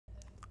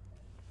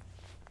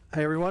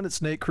Hey everyone,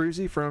 it's Nate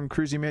Cruzy from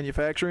Cruzy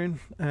Manufacturing,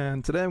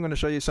 and today I'm going to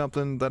show you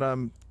something that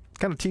I'm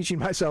kind of teaching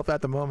myself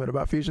at the moment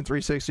about Fusion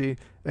 360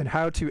 and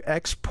how to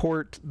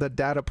export the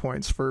data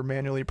points for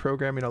manually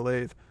programming a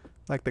lathe,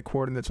 like the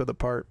coordinates of the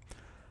part.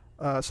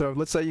 So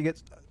let's say you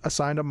get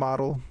assigned a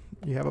model,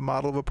 you have a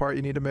model of a part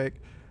you need to make.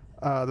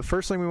 The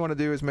first thing we want to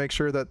do is make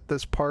sure that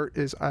this part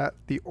is at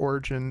the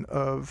origin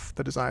of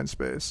the design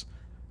space.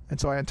 And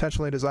so I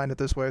intentionally designed it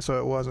this way so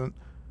it wasn't.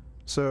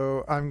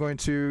 So I'm going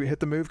to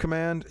hit the move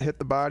command, hit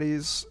the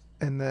bodies,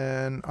 and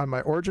then on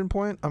my origin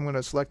point, I'm going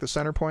to select the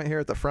center point here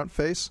at the front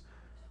face.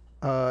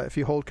 If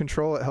you hold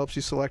control, it helps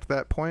you select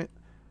that point.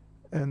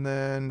 And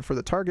then for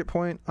the target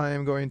point, I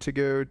am going to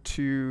go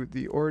to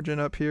the origin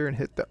up here and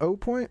hit the O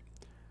point.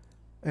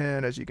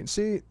 And as you can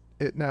see,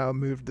 it now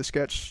moved the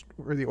sketch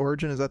where the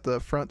origin is at the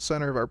front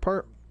center of our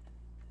part.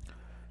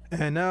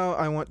 And now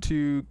I want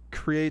to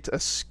create a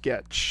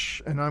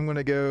sketch, and I'm going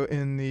to go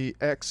in the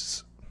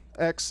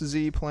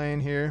XZ plane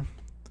here.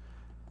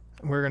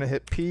 We're going to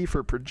hit P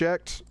for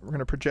project. We're going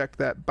to project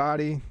that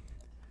body,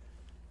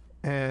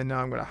 and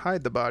now I'm going to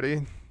hide the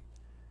body,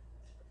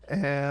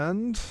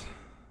 and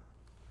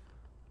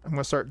I'm going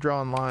to start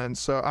drawing lines.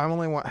 So I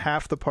only want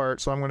half the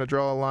part, so I'm going to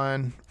draw a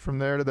line from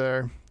there to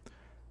there,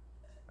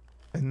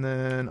 and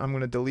then I'm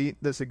going to delete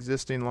this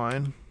existing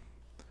line,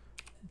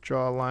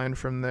 draw a line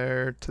from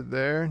there to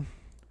there. I'm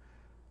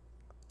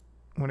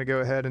going to go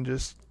ahead and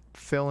just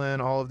fill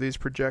in all of these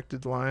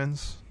projected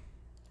lines.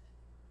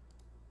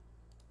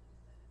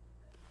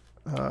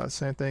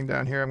 Same thing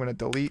down here. I'm going to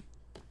delete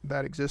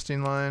that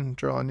existing line,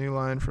 draw a new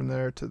line from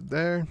there to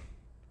there,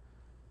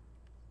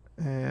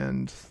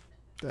 and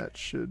that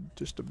should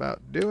just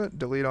about do it.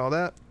 Delete all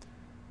that.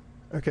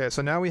 Okay,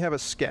 so now we have a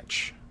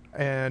sketch,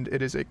 and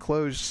it is a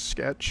closed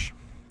sketch,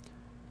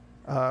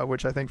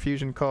 which I think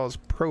Fusion calls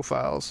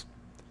profiles,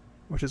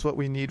 which is what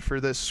we need for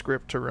this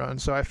script to run.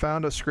 So I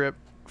found a script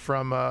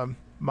from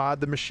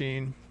Mod the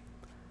Machine.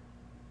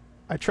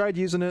 I tried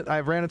using it. I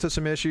ran into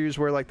some issues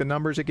where like the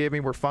numbers it gave me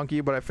were funky,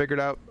 but I figured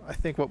out I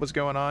think what was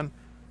going on.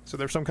 So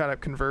there's some kind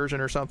of conversion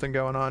or something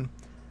going on.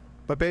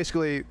 But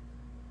basically,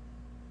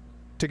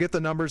 to get the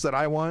numbers that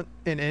I want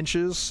in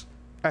inches,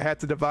 I had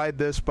to divide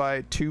this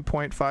by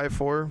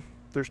 2.54.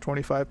 There's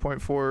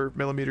 25.4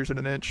 millimeters in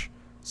an inch.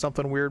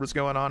 Something weird was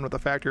going on with a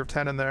factor of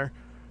 10 in there.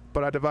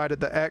 But I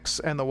divided the X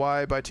and the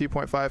Y by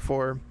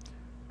 2.54.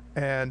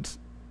 And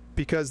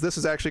because this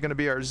is actually going to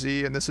be our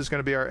Z and this is going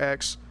to be our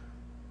X,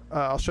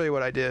 I'll show you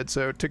what I did.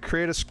 So to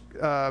create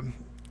a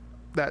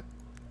that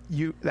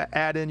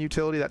add-in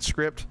utility, that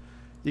script,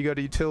 you go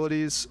to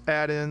Utilities,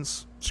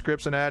 Add-ins,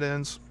 Scripts and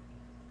Add-ins,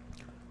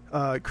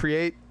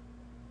 Create,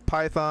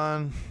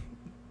 Python,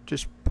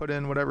 just put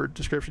in whatever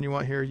description you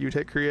want here. You'd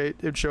hit Create,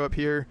 it'd show up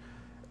here,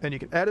 and you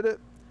can edit it.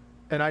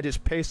 And I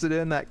just pasted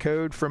in that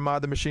code from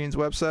Mod the Machine's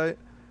website,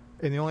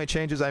 and the only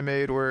changes I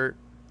made were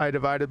I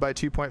divided by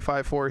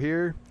 2.54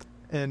 here,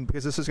 and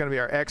because this is going to be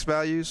our X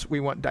values,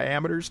 we want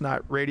diameters,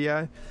 not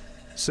radii.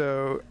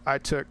 So I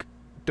took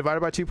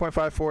divided by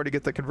 2.54 to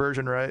get the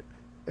conversion right,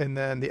 and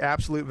then the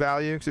absolute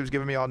value, because it was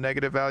giving me all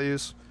negative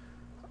values,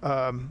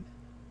 and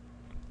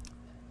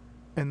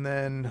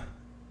then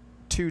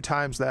 2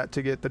 times that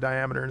to get the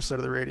diameter instead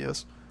of the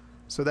radius.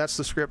 So that's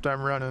the script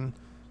I'm running.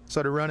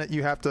 So to run it,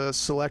 you have to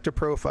select a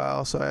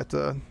profile. So I have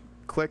to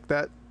click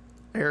that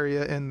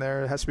area in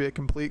there. It has to be a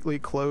completely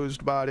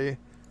closed body.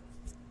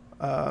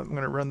 I'm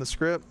going to run the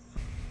script.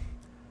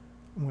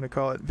 I'm going to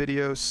call it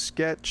video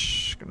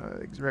sketch. Going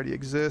to already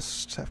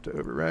exist. Have to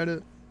override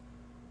it.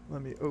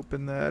 Let me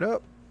open that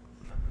up.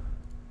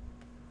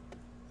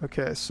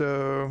 Okay,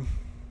 so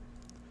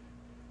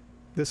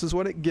this is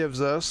what it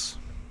gives us.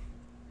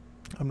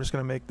 I'm just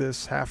going to make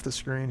this half the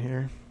screen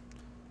here.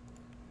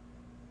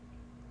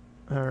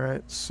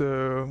 Alright,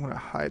 so I'm going to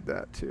hide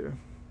that too.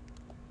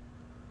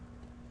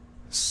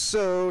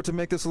 So to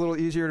make this a little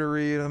easier to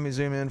read, let me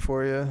zoom in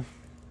for you.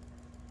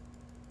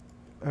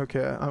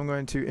 Okay, I'm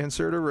going to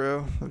insert a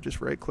row. I'll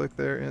just right click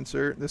there,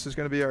 insert. This is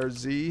going to be our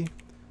Z,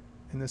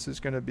 and this is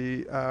going to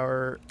be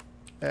our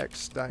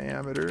X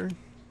diameter.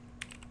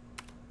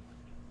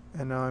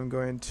 And now I'm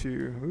going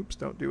to, oops,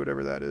 don't do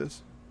whatever that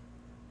is.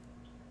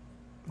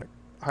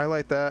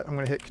 Highlight that. I'm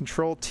going to hit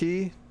Control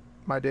T.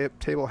 My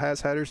table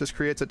has headers. This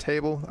creates a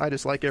table. I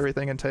just like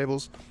everything in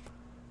tables.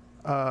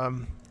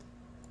 And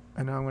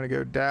now I'm going to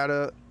go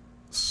Data,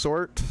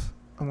 Sort.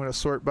 I'm going to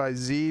sort by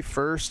Z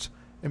first.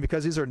 And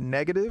because these are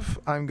negative,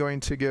 I'm going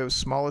to go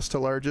smallest to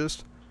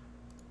largest.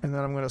 And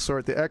then I'm going to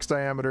sort the X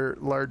diameter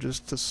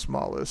largest to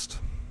smallest.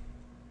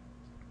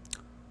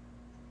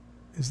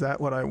 Is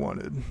that what I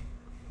wanted?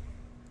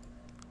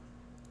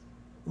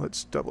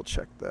 Let's double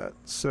check that.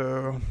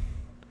 So,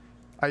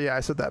 yeah, I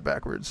said that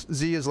backwards.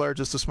 Z is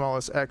largest to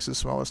smallest, X is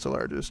smallest to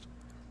largest.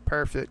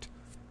 Perfect.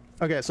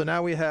 Okay, so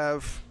now we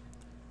have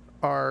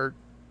our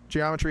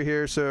geometry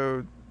here.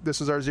 So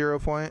this is our 0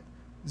 point,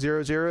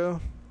 0,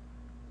 0.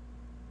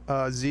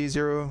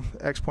 Z0,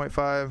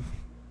 X.5,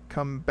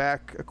 come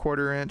back a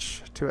 1/4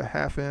 inch to a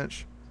 1/2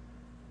 inch.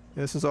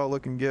 This is all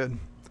looking good.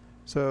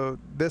 So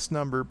this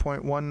number,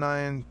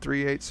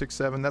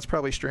 0.193867, that's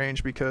probably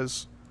strange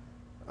because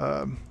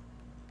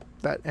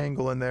that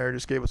angle in there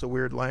just gave us a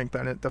weird length. I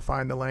didn't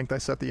define the length, I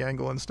set the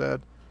angle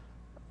instead.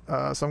 So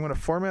I'm going to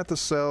format the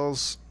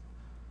cells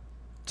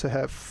to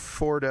have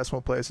 4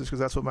 decimal places because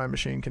that's what my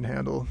machine can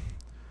handle.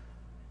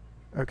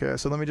 Okay,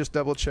 so let me just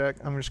double check.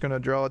 I'm just going to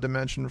draw a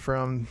dimension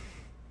from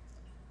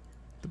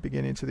the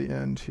beginning to the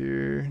end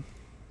here.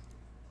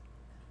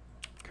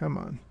 Come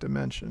on,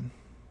 dimension.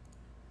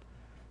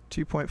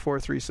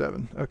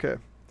 2.437. Okay,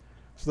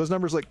 so those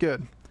numbers look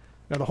good.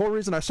 Now the whole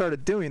reason I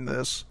started doing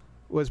this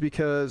was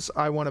because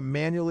I want to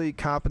manually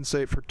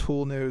compensate for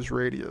tool nose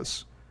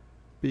radius,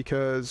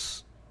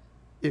 because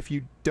if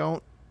you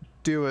don't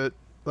do it,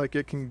 like,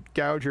 it can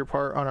gouge your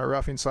part on a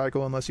roughing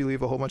cycle unless you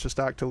leave a whole bunch of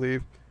stock to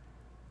leave.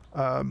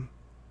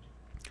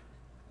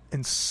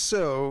 And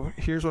so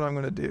here's what I'm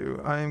going to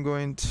do. I am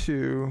going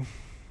to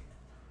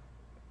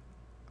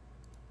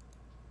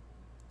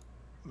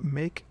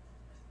make,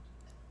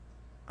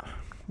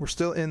 we're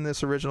still in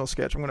this original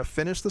sketch. I'm going to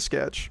finish the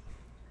sketch.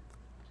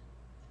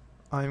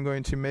 I'm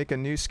going to make a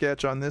new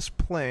sketch on this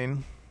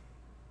plane.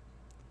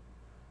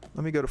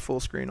 Let me go to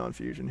full screen on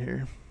Fusion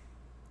here.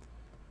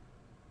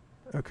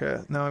 Okay,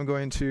 now I'm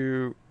going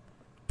to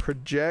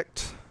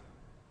project.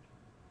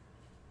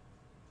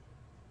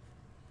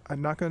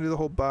 I'm not going to do the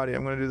whole body.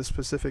 I'm going to do the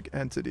specific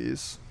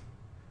entities.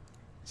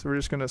 So we're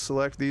just going to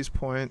select these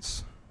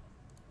points.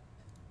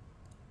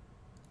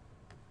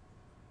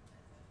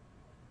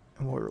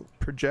 And we'll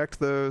project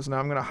those. Now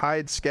I'm going to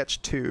hide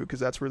sketch 2 because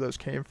that's where those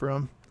came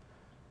from.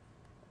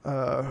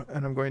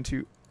 And I'm going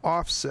to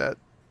offset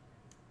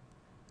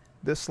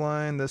this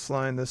line, this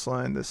line, this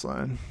line, this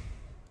line,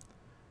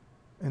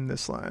 and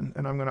this line.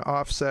 And I'm going to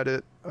offset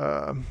it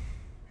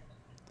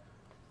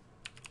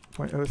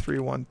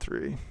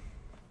 0.0313.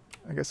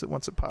 I guess it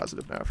wants it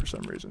positive now for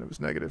some reason. It was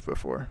negative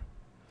before.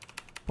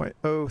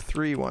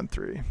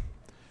 0.0313.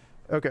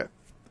 Okay.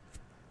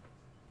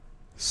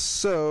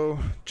 So,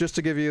 just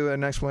to give you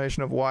an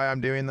explanation of why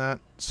I'm doing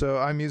that. So,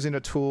 I'm using a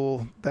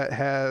tool that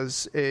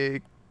has a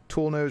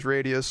tool nose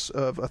radius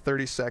of a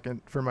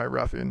 32nd for my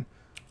roughing.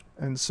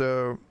 And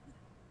so,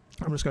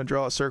 I'm just going to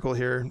draw a circle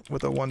here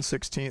with a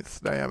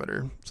 1/16th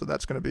diameter. So,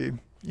 that's going to be,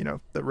 you know,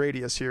 the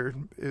radius here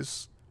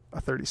is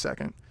a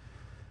 32nd.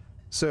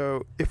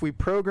 So, if we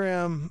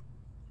program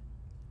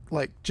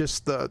like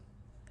just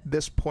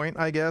this point,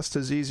 I guess, to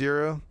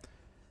Z0,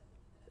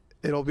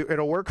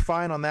 it'll work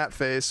fine on that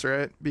face,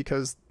 right?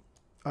 Because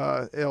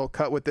it'll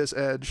cut with this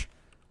edge,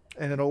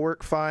 and it'll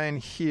work fine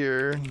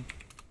here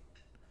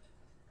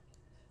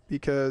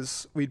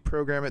because we'd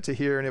program it to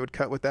here and it would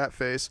cut with that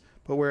face.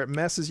 But where it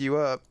messes you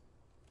up,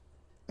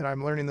 and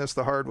I'm learning this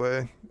the hard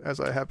way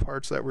as I have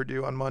parts that were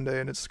due on Monday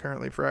and it's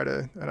currently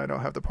Friday and I don't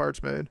have the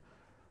parts made.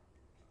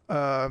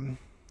 Let's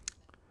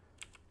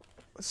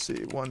see,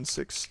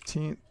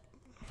 1/16.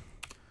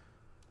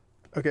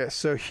 Okay,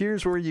 so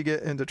here's where you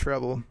get into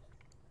trouble.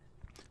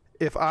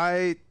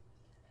 Let's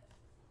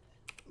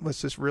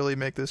just really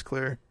make this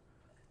clear.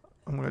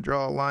 I'm going to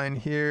draw a line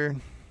here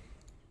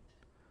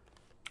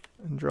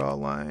and draw a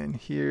line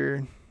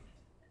here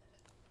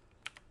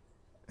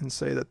and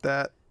say that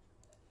that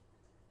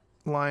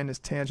line is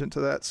tangent to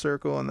that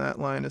circle and that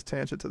line is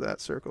tangent to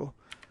that circle.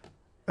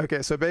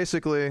 Okay, so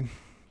basically,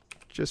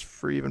 just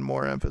for even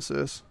more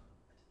emphasis,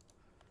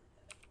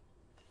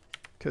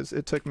 because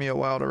it took me a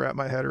while to wrap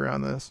my head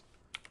around this.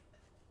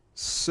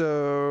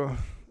 So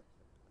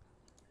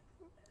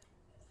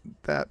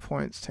that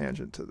point's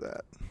tangent to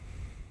that.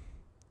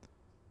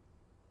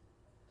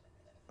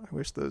 I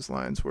wish those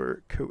lines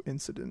were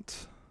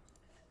coincident.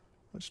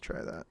 Let's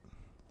try that.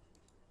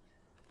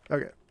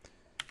 Okay.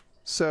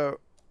 So,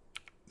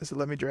 does it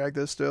let me drag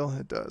this still?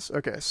 It does.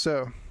 Okay,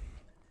 so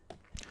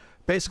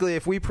basically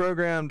if we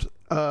programmed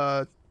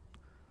a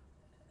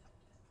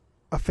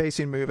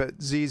facing move at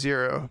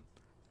Z0,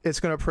 it's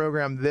going to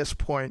program this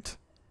point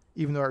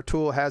even though our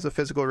tool has a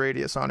physical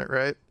radius on it,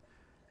 right?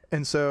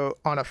 And so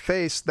on a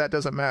face, that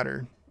doesn't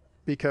matter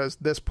because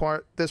this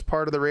part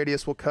of the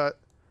radius will cut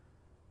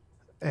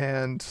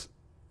and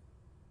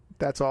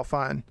that's all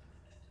fine.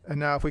 And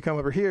now if we come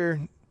over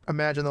here,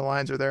 imagine the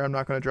lines are there. I'm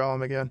not going to draw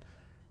them again.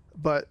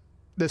 But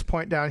this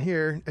point down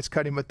here, it's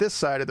cutting with this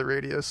side of the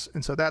radius,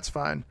 and so that's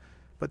fine.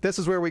 But this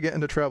is where we get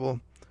into trouble.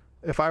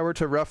 If I were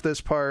to rough this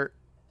part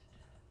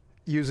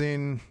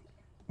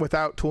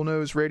without tool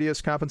nose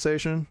radius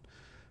compensation,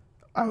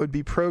 I would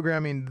be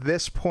programming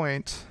this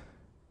point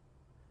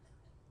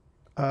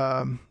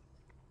into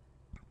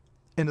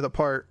the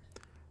part.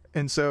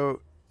 And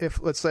so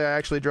if, let's say I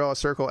actually draw a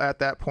circle at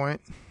that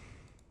point,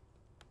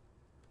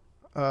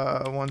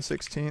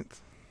 1/16.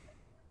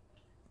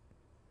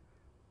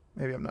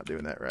 Maybe I'm not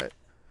doing that right.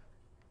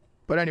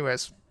 But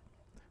anyways,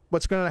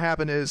 what's going to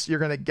happen is you're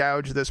going to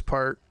gouge this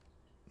part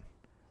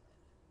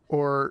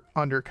or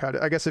undercut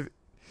it. I guess if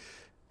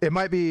it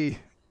might be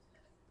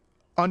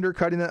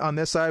undercutting it on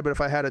this side, but if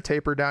I had a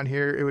taper down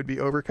here, it would be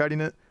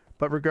overcutting it.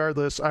 But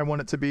regardless, I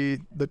want it to be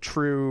the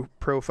true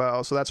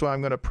profile. So that's why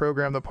I'm going to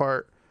program the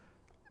part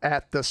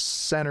at the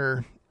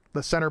center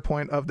the center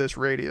point of this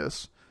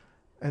radius.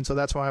 And so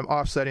that's why I'm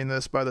offsetting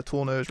this by the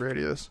tool nose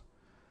radius.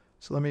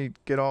 So let me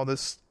get all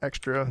this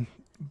extra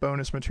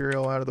bonus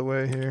material out of the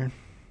way here.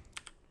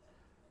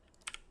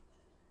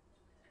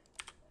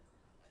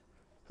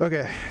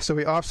 Okay, so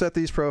we offset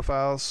these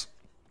profiles.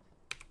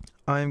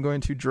 I'm going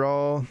to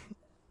draw,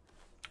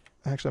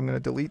 actually I'm going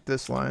to delete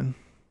this line.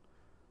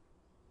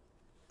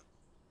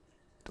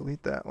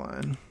 Delete that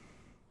line.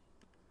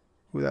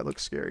 Ooh, that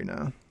looks scary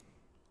now.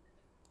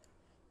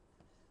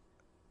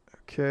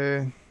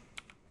 Okay.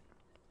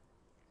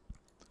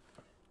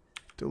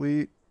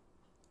 Delete,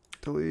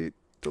 delete,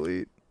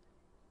 delete,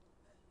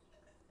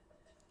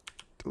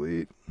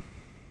 delete,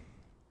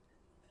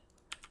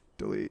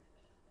 delete,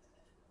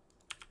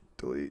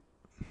 delete.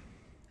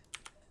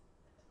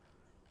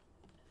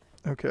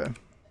 Okay.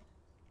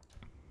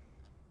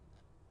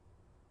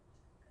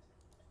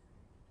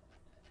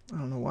 I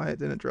don't know why it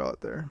didn't draw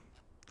it there.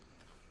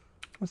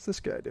 What's this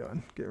guy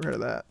doing? Get rid of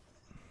that.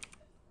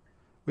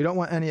 We don't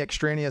want any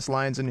extraneous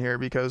lines in here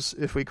because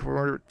if we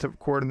convert it to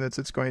coordinates,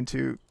 it's going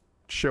to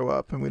show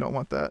up, and we don't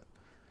want that.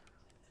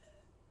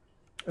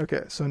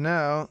 Okay, so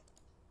now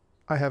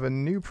I have a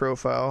new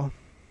profile,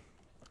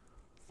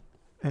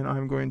 and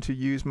I'm going to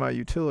use my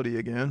utility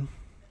again.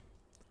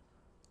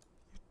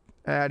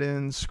 Add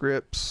in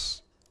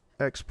scripts,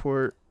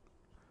 export.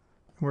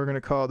 We're going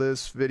to call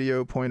this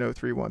video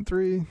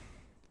 0.0313.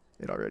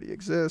 It already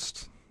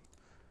exists,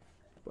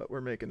 but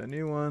we're making a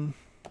new one.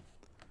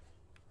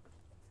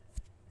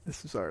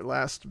 This is our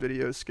last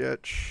video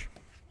sketch.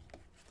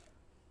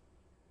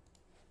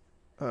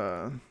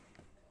 Here's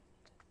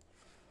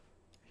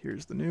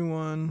the new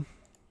one.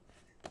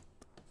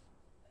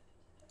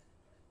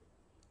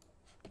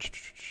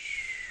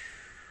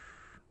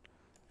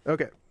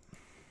 Okay.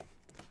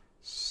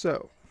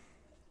 So,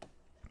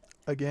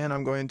 again,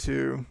 I'm going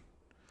to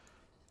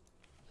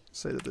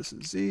say that this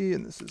is Z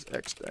and this is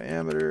X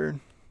diameter.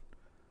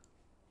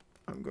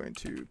 I'm going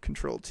to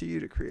Control T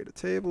to create a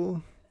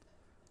table.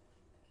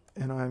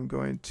 And I'm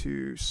going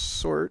to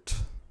sort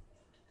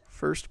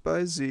first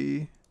by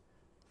Z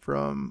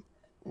from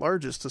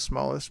largest to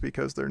smallest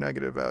because they're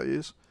negative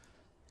values,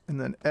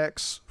 and then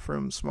X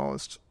from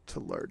smallest to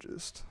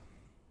largest.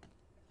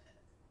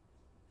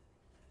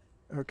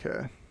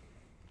 Okay.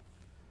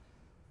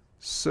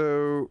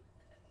 So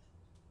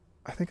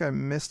I think I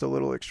missed a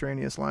little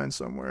extraneous line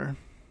somewhere.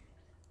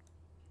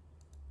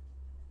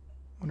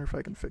 Wonder if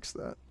I can fix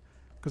that.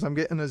 Because I'm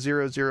getting a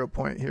 0, 0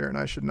 point here, and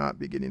I should not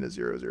be getting a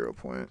 0, 0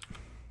 point.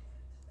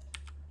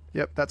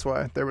 Yep, that's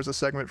why. There was a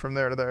segment from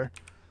there to there.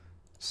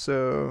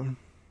 So,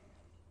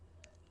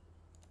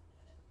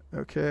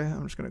 okay,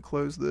 I'm just going to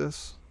close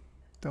this.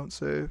 Don't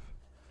save.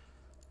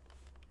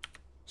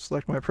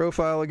 Select my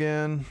profile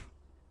again.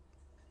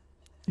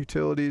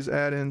 Utilities,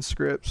 add in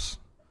scripts.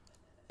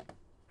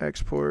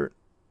 Export.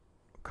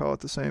 Call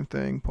it the same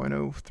thing,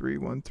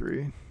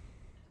 0.0313.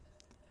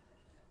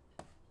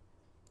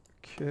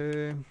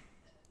 Okay.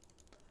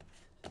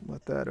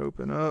 Let that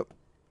open up.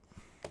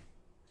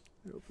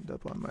 It opened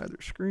up on my other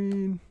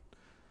screen.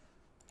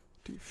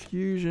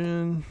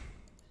 Diffusion.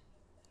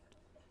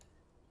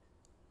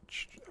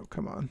 Oh,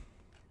 come on.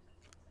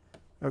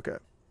 Okay.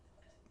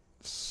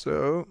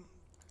 So,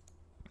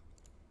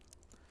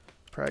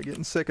 probably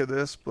getting sick of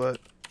this, but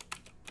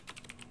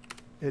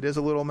it is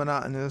a little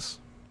monotonous,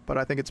 but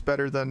I think it's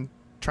better than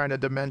trying to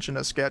dimension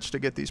a sketch to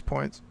get these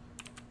points.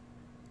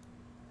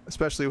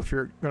 Especially if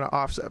you're going to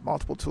offset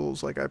multiple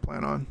tools like I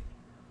plan on.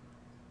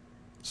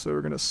 So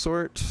we're going to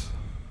sort.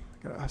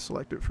 Gotta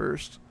select it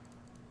first.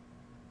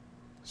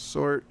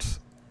 Sort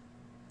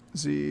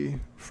Z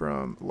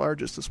from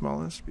largest to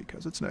smallest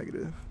because it's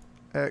negative.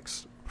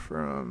 X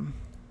from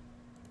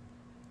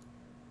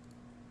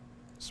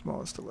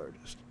smallest to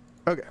largest.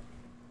 Okay.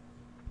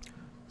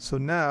 So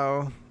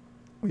now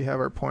we have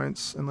our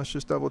points, and let's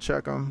just double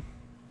check them.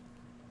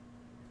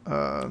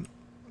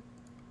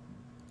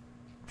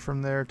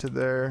 From there to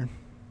there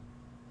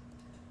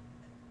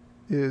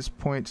is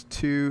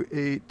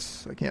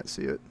 0.28. I can't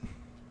see it.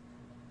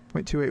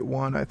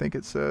 0.281, I think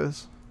it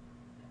says.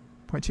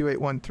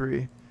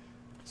 0.2813.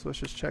 So let's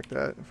just check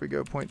that. If we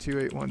go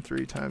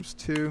 0.2813 times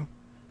 2,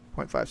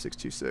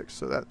 0.5626.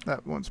 So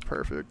that one's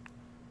perfect.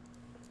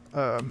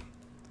 Oh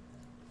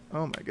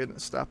my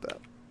goodness, stop that.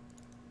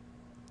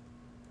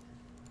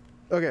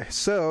 Okay,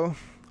 so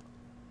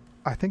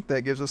I think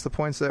that gives us the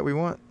points that we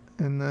want.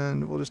 And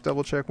then we'll just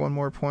double check one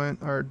more point.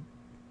 Our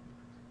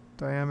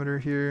diameter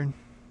here,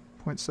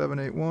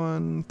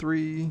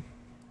 0.7813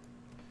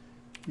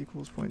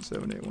 equals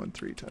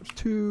 0.7813 times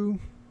 2.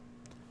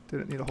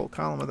 Didn't need a whole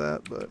column of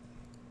that, but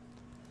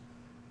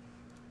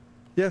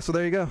yeah, so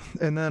there you go.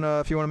 And then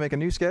if you want to make a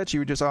new sketch, you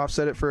would just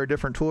offset it for a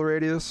different tool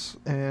radius,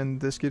 and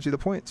this gives you the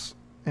points.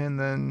 And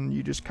then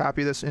you just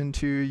copy this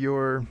into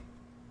your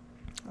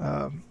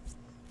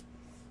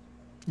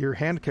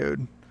hand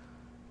code.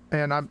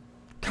 And I'm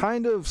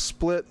kind of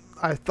split.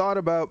 I thought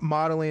about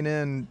modeling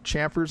in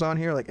chamfers on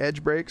here, like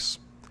edge breaks.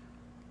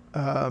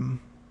 But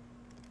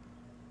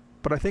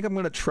I think I'm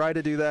going to try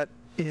to do that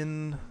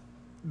in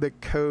the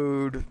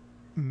code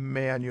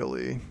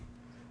manually.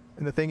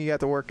 And the thing you have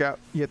to work out,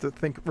 you have to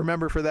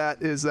remember for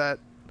that is that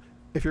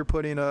if you're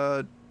putting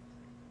a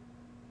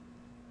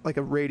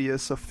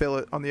radius, a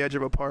fillet on the edge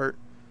of a part,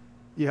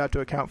 you have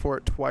to account for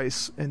it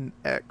twice in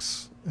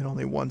X and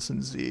only once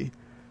in Z.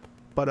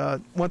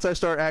 But once I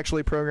start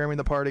actually programming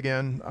the part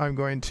again, I'm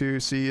going to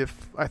see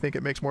if I think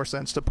it makes more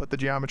sense to put the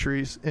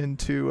geometries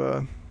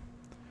into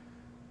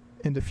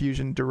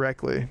Fusion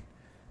directly.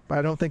 But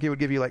I don't think it would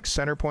give you like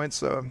center points.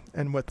 So,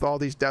 and with all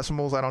these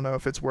decimals, I don't know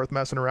if it's worth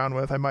messing around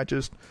with. I might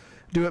just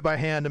do it by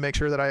hand to make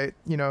sure that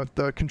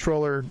the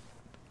controller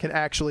can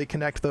actually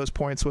connect those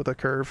points with a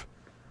curve.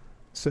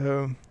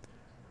 So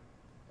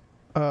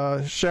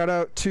shout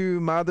out to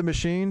Mod the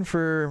Machine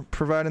for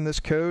providing this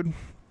code.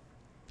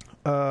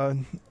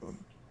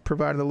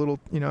 Provided a little,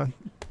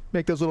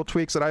 make those little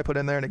tweaks that I put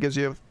in there, and it gives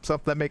you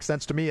something that makes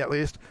sense to me at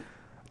least.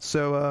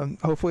 So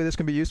hopefully this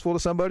can be useful to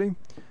somebody.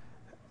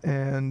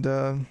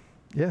 And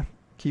yeah,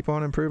 keep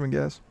on improving,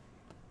 guys.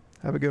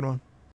 Have a good one.